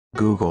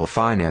Google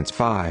Finance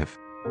 5.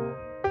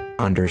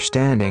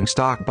 Understanding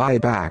stock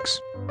buybacks.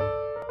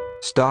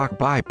 Stock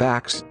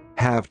buybacks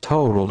have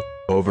totaled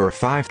over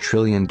 $5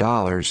 trillion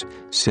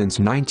since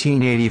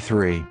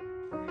 1983.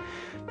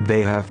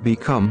 They have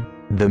become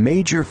the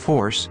major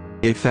force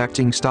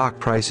affecting stock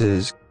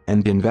prices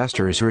and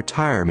investors'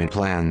 retirement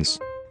plans.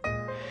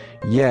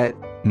 Yet,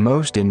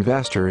 most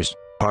investors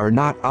are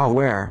not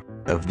aware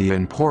of the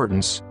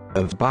importance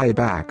of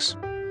buybacks.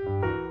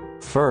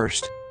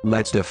 First,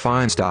 let's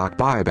define stock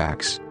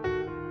buybacks.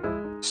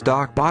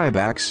 Stock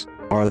buybacks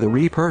are the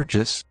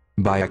repurchase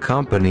by a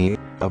company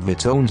of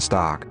its own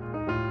stock.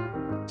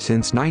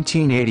 Since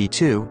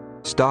 1982,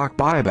 stock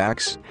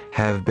buybacks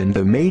have been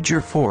the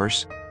major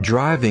force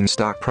driving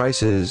stock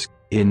prices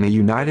in the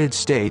United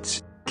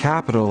States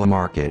capital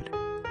market.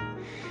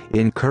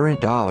 In current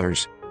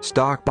dollars,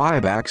 stock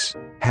buybacks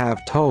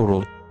have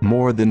totaled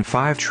more than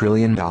 $5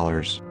 trillion.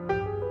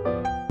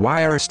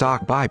 Why are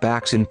stock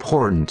buybacks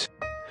important?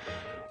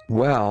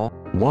 Well,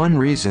 one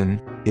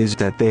reason is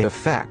that they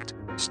affect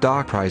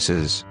stock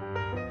prices.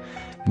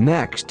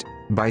 Next,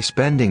 by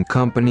spending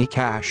company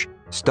cash,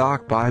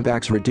 stock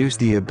buybacks reduce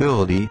the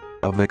ability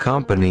of a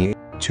company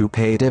to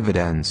pay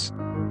dividends.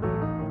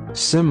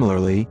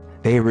 Similarly,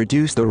 they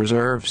reduce the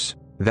reserves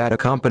that a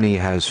company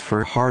has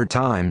for hard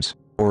times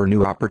or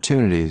new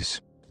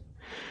opportunities.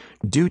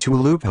 Due to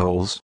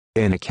loopholes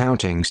in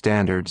accounting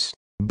standards,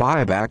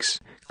 buybacks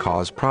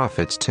cause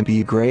profits to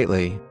be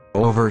greatly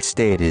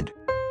overstated.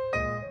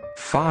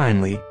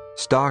 Finally,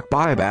 stock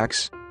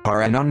buybacks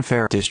are an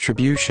unfair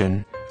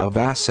distribution of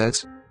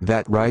assets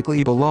that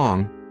rightly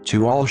belong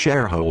to all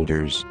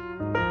shareholders.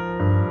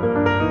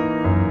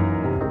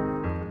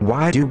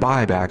 Why do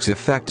buybacks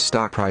affect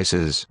stock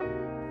prices?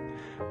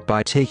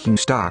 By taking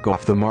stock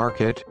off the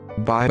market,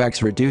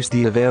 buybacks reduce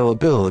the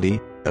availability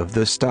of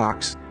the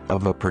stocks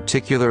of a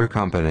particular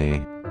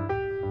company.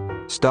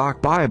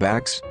 Stock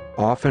buybacks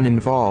often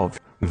involve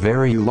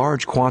very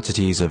large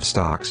quantities of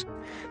stocks,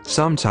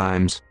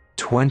 sometimes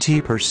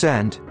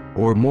 20%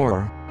 or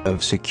more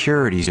of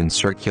securities in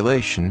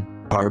circulation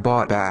are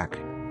bought back.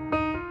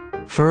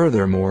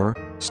 Furthermore,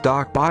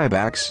 stock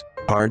buybacks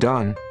are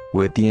done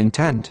with the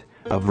intent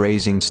of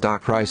raising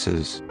stock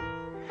prices.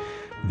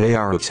 They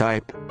are a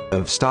type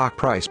of stock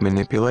price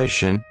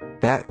manipulation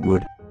that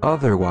would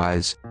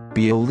otherwise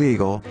be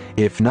illegal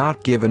if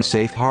not given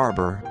safe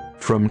harbor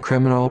from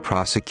criminal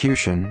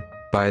prosecution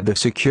by the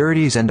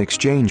Securities and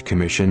Exchange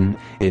Commission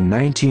in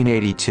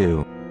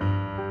 1982.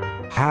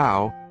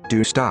 How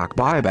do stock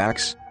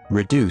buybacks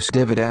reduce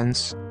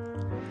dividends?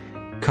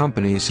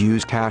 Companies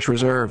use cash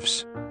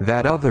reserves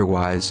that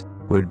otherwise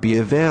would be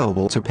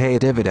available to pay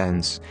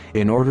dividends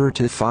in order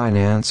to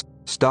finance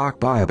stock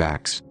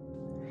buybacks.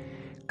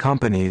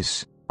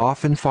 Companies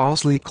often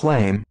falsely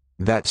claim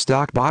that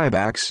stock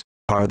buybacks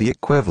are the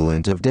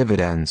equivalent of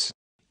dividends.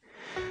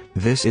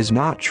 This is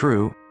not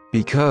true,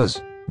 because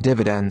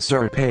dividends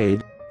are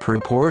paid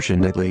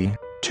proportionately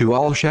to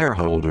all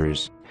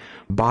shareholders.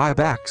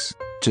 Buybacks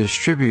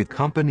distribute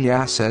company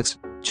assets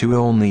to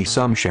only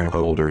some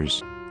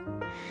shareholders.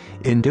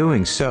 In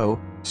doing so,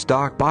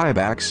 stock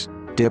buybacks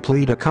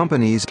deplete a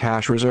company's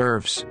cash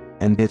reserves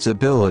and its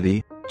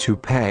ability to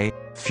pay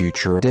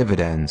future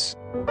dividends.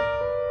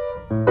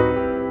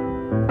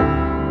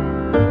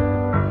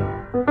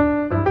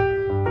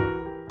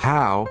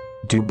 How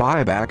do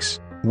buybacks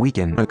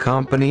weaken a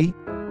company?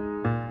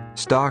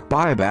 Stock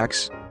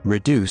buybacks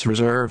reduce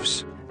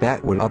reserves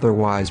that would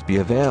otherwise be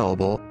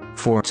available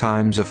for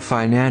times of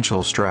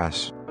financial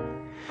stress.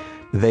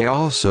 They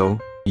also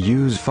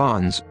use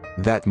funds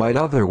that might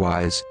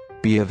otherwise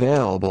be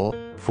available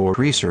for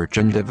research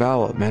and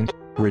development,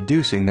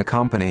 reducing the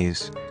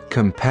company's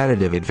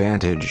competitive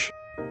advantage.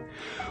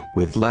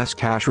 With less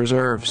cash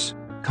reserves,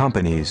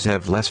 companies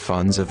have less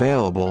funds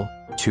available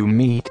to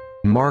meet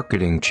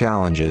marketing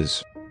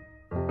challenges.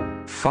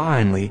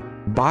 Finally,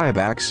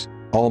 buybacks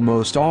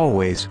almost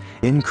always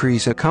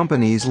increase a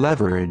company's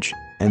leverage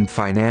and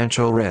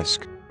financial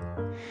risk.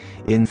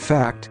 In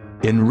fact,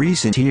 in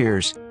recent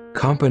years,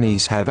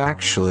 companies have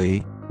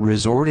actually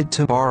resorted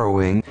to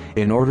borrowing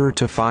in order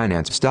to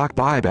finance stock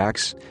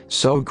buybacks,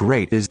 so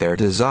great is their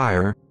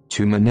desire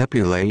to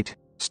manipulate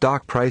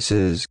stock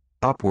prices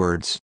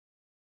upwards.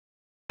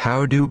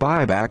 How do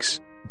buybacks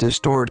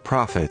distort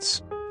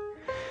profits?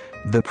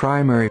 The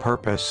primary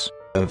purpose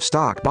of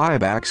stock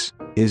buybacks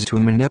is to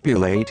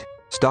manipulate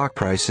stock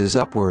prices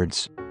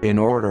upwards in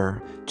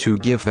order to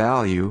give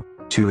value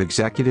to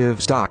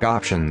executive stock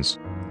options.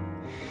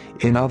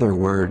 In other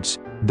words,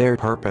 their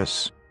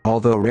purpose,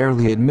 although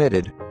rarely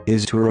admitted,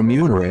 is to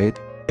remunerate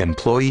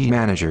employee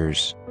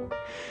managers.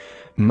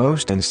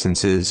 Most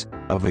instances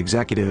of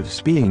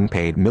executives being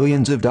paid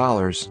millions of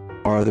dollars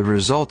are the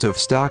result of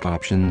stock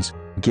options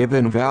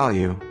given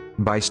value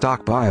by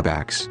stock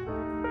buybacks.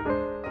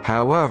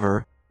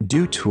 However,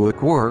 due to a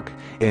quirk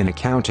in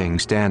accounting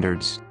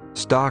standards,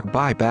 stock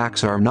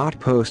buybacks are not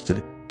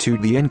posted to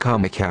the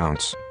income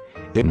accounts.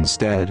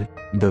 Instead,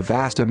 the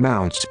vast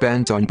amounts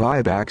spent on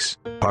buybacks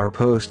are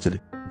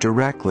posted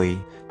directly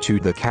to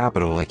the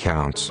capital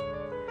accounts.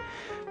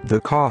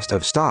 The cost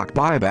of stock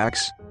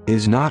buybacks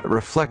is not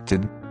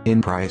reflected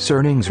in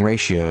price-earnings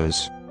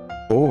ratios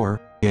or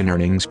in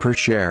earnings per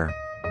share.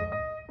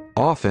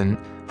 Often,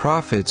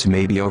 profits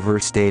may be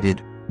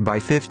overstated by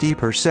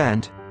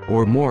 50%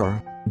 or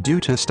more due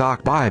to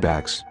stock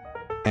buybacks.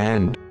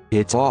 And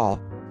it's all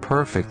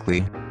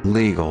perfectly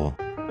legal.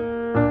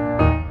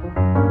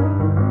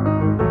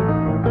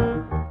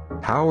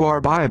 How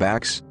are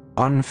buybacks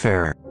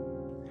unfair?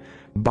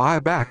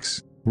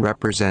 Buybacks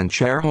represent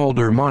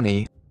shareholder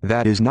money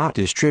that is not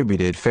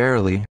distributed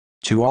fairly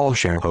to all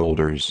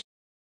shareholders.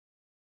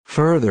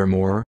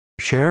 Furthermore,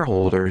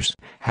 shareholders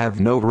have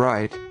no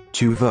right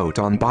to vote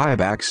on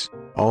buybacks,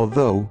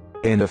 although,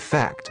 in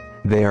effect,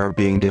 they are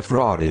being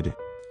defrauded.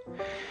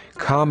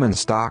 Common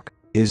stock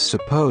is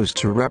supposed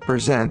to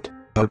represent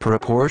a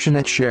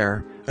proportionate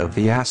share of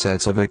the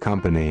assets of a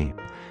company.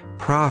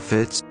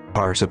 Profits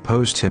are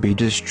supposed to be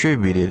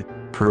distributed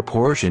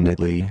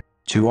proportionately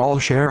to all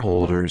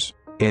shareholders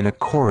in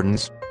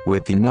accordance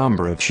with the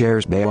number of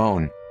shares they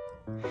own.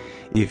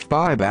 If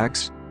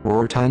buybacks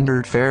were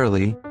tendered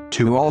fairly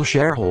to all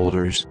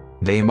shareholders,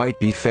 they might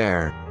be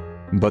fair.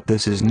 But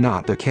this is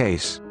not the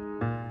case.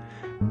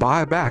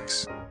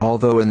 Buybacks,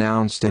 although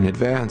announced in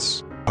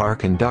advance, are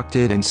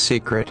conducted in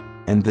secret,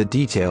 and the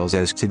details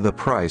as to the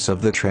price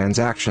of the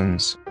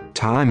transactions,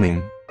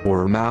 timing,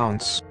 or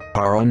amounts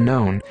are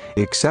unknown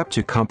except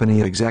to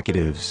company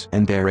executives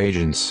and their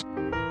agents.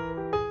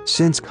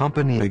 Since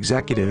company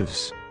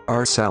executives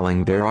are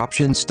selling their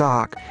option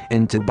stock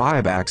into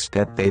buybacks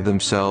that they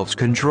themselves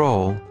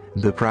control,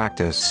 the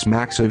practice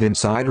smacks of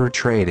insider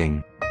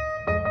trading.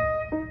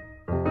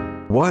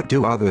 What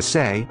do others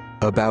say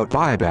about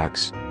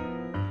buybacks?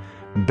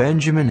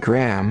 Benjamin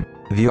Graham,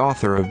 the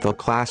author of the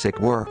classic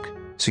work,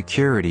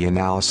 Security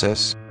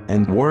Analysis,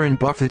 and Warren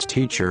Buffett's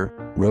teacher,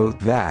 wrote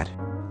that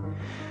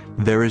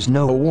there is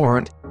no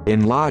warrant,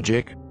 in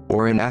logic,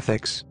 or in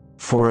ethics,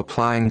 for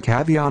applying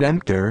caveat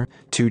emptor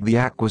to the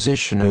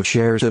acquisition of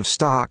shares of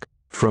stock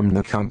from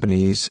the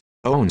company's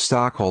own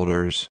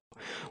stockholders.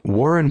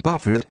 Warren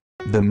Buffett,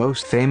 the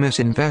most famous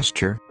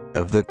investor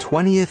of the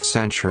 20th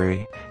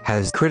century,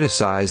 has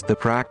criticized the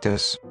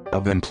practice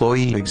of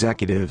employee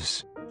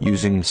executives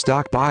using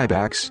stock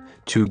buybacks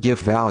to give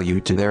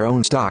value to their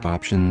own stock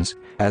options,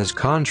 as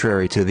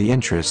contrary to the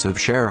interests of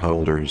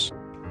shareholders.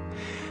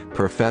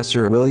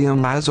 Professor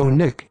William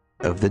Lazonick,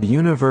 of the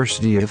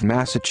University of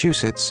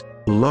Massachusetts,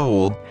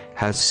 Lowell,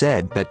 has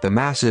said that the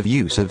massive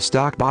use of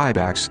stock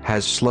buybacks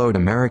has slowed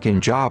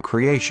American job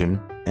creation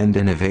and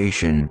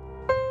innovation.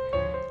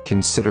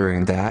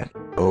 Considering that,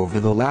 over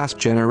the last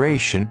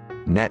generation,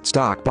 net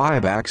stock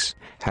buybacks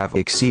have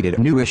exceeded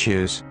new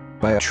issues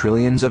by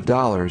trillions of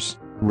dollars,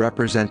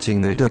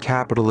 representing the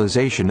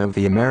decapitalization of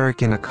the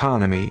American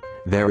economy,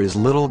 there is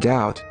little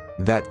doubt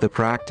that the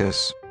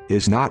practice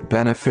is not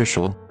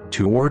beneficial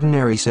to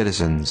ordinary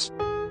citizens.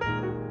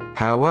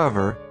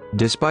 However,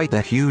 despite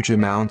the huge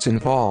amounts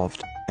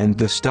involved and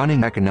the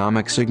stunning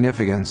economic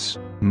significance,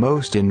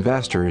 most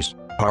investors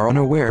are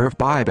unaware of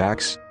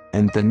buybacks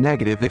and the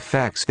negative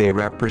effects they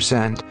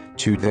represent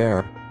to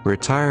their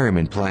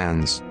retirement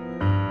plans.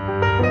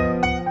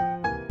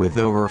 With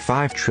over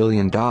 $5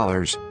 trillion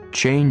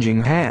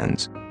changing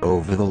hands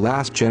over the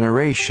last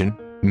generation,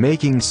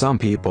 making some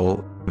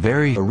people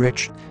very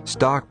rich,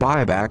 stock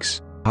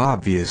buybacks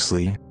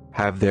obviously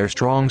have their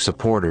strong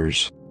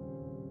supporters.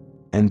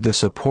 And the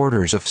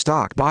supporters of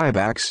stock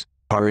buybacks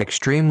are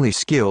extremely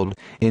skilled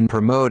in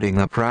promoting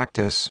the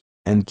practice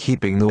and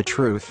keeping the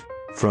truth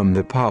from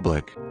the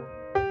public.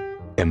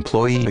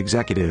 Employee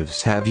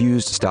executives have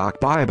used stock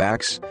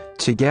buybacks,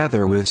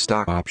 together with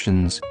stock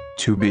options,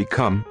 to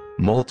become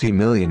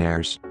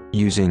multimillionaires,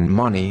 using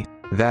money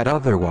that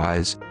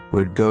otherwise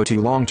would go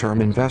to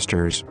long-term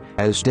investors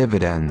as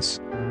dividends.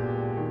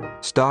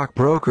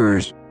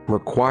 Stockbrokers,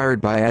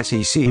 required by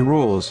SEC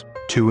rules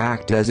to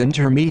act as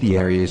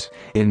intermediaries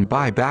in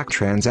buyback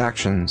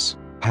transactions,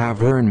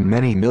 have earned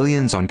many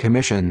millions on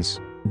commissions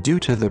due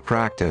to the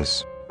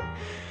practice.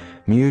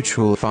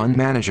 Mutual fund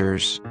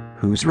managers,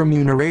 whose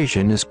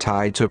remuneration is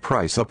tied to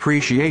price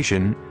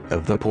appreciation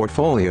of the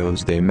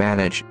portfolios they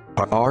manage,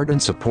 are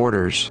ardent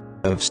supporters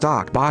of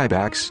stock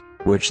buybacks,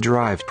 which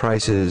drive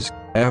prices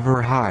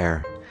ever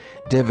higher.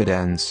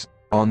 Dividends,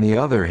 on the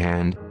other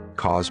hand,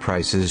 cause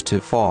prices to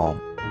fall.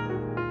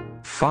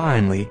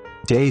 Finally,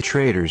 day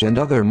traders and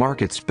other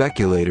market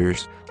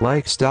speculators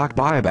like stock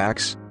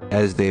buybacks,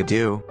 as they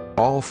do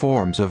all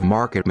forms of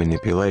market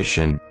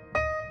manipulation.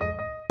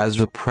 As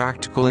a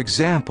practical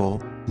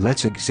example,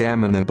 let's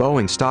examine the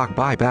Boeing stock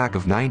buyback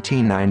of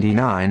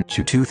 1999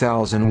 to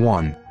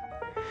 2001.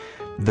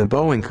 The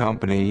Boeing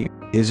Company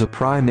is a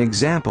prime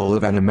example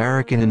of an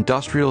American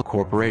industrial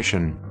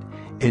corporation.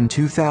 In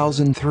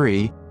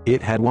 2003,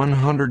 it had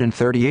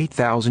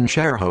 138,000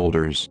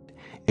 shareholders.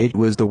 It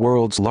was the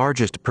world's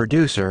largest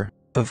producer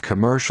of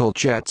commercial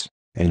jets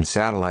and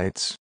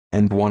satellites,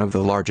 and one of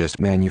the largest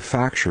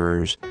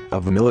manufacturers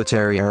of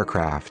military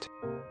aircraft.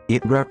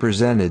 It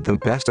represented the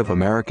best of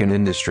American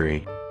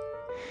industry.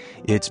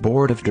 Its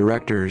board of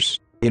directors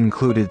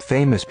included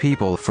famous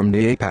people from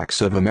the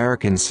apex of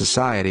American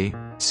society,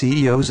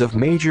 CEOs of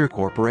major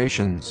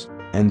corporations,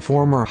 and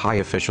former high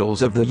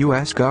officials of the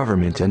U.S.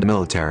 government and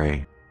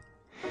military.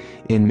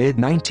 In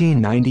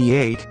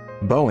mid-1998,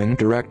 Boeing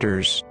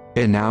directors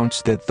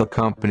announced that the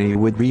company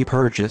would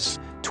repurchase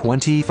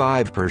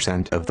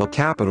 25% of the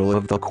capital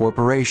of the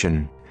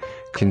corporation.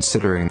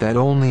 Considering that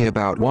only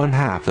about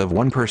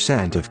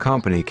 0.5% of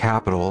company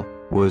capital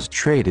was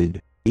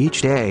traded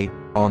each day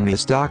on the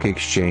stock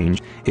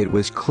exchange, it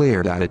was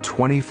clear that a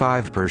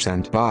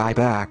 25%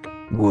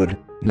 buyback would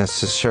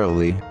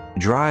necessarily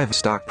drive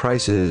stock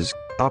prices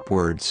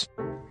upwards.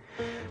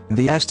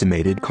 The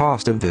estimated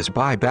cost of this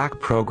buyback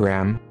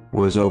program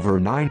was over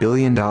 $9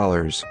 billion.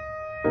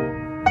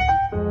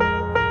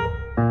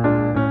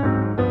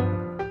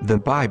 The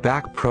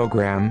buyback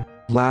program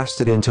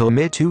lasted until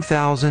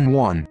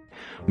mid-2001.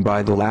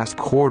 By the last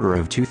quarter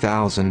of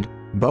 2000,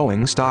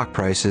 Boeing stock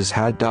prices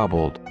had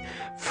doubled.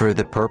 For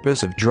the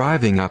purpose of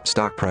driving up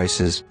stock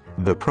prices,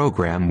 the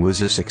program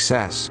was a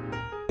success.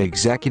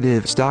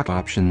 Executive stock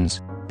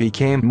options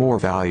became more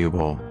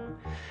valuable.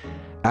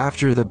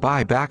 After the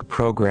buyback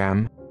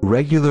program,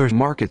 regular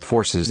market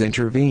forces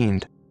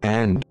intervened,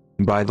 and,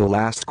 by the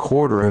last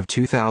quarter of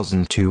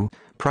 2002,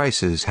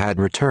 prices had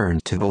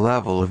returned to the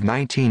level of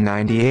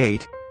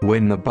 1998,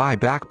 when the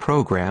buyback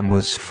program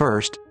was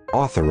first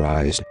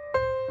authorized.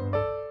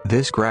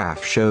 This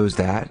graph shows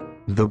that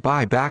the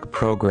buyback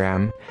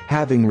program,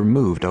 having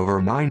removed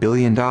over $9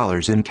 billion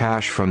in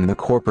cash from the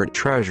corporate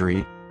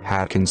treasury,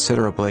 had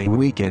considerably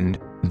weakened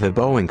the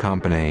Boeing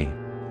company.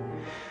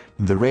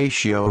 The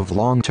ratio of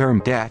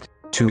long-term debt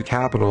to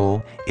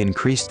capital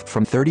increased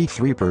from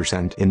 33%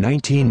 in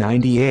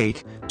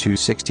 1998 to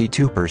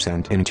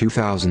 62% in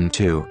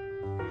 2002.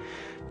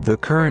 The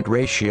current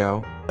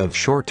ratio of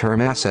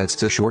short-term assets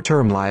to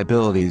short-term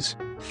liabilities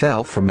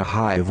fell from a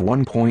high of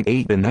 1.8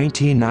 in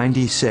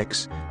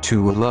 1996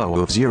 to a low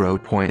of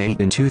 0.8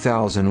 in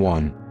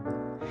 2001.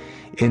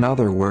 In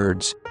other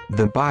words,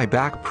 the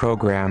buyback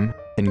program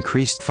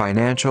increased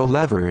financial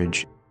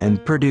leverage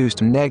and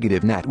produced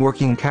negative net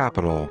working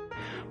capital.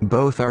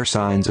 Both are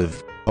signs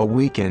of a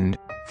weakened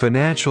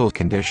financial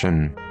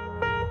condition.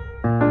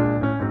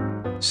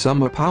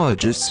 Some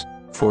apologists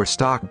for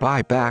stock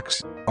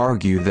buybacks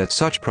argue that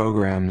such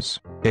programs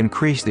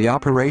increase the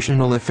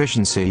operational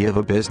efficiency of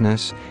a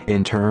business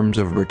in terms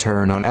of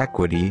return on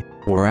equity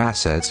or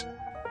assets.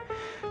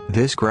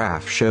 This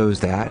graph shows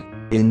that,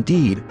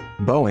 indeed,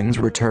 Boeing's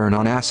return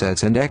on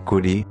assets and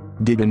equity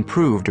did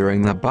improve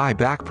during the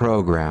buyback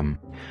program.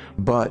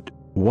 But,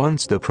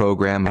 once the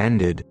program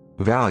ended,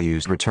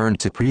 values returned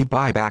to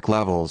pre-buyback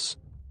levels.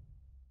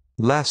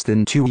 Less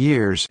than 2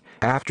 years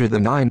after the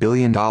 $9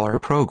 billion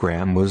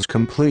program was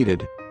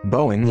completed,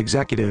 Boeing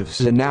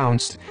executives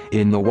announced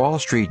in the Wall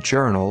Street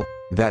Journal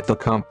that the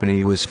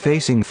company was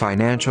facing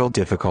financial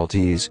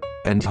difficulties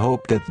and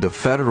hoped that the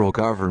federal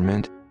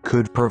government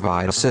could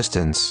provide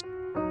assistance.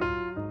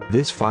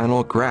 This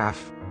final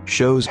graph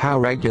shows how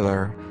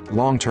regular,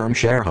 long-term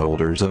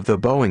shareholders of the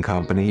Boeing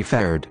company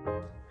fared.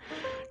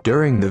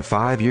 During the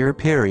 5-year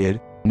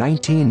period,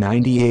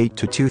 1998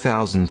 to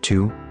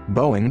 2002,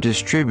 Boeing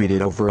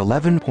distributed over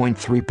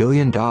 $11.3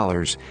 billion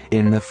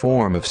in the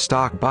form of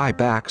stock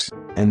buybacks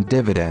and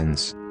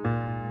dividends.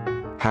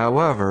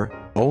 However,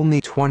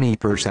 only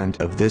 20%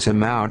 of this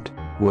amount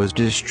was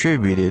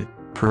distributed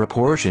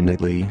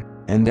proportionately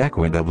and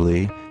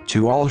equitably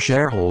to all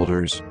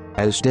shareholders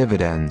as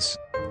dividends.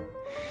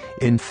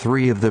 In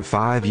 3 of the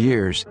 5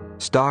 years,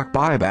 stock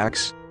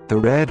buybacks, the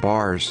red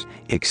bars,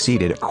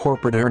 exceeded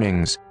corporate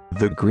earnings,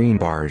 the green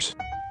bars.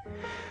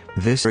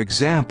 This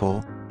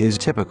example is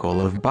typical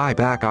of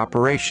buyback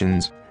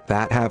operations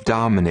that have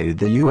dominated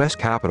the U.S.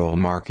 capital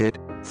market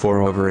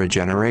for over a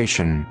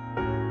generation.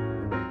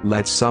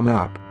 Let's sum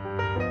up.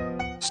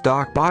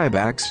 Stock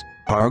buybacks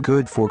are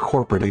good for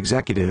corporate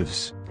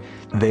executives.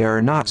 They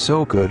are not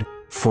so good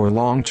for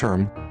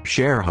long-term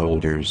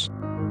shareholders.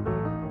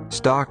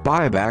 Stock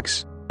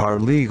buybacks are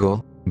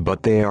legal,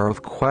 but they are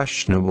of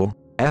questionable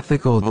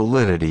ethical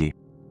validity.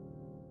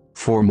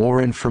 For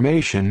more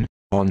information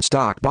on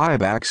stock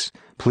buybacks,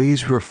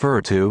 please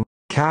refer to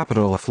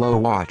Capital Flow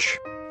Watch.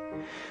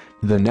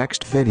 The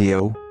next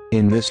video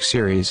in this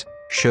series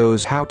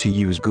shows how to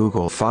use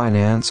Google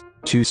Finance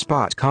to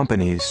spot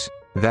companies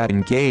that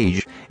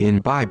engage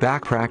in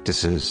buyback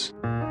practices.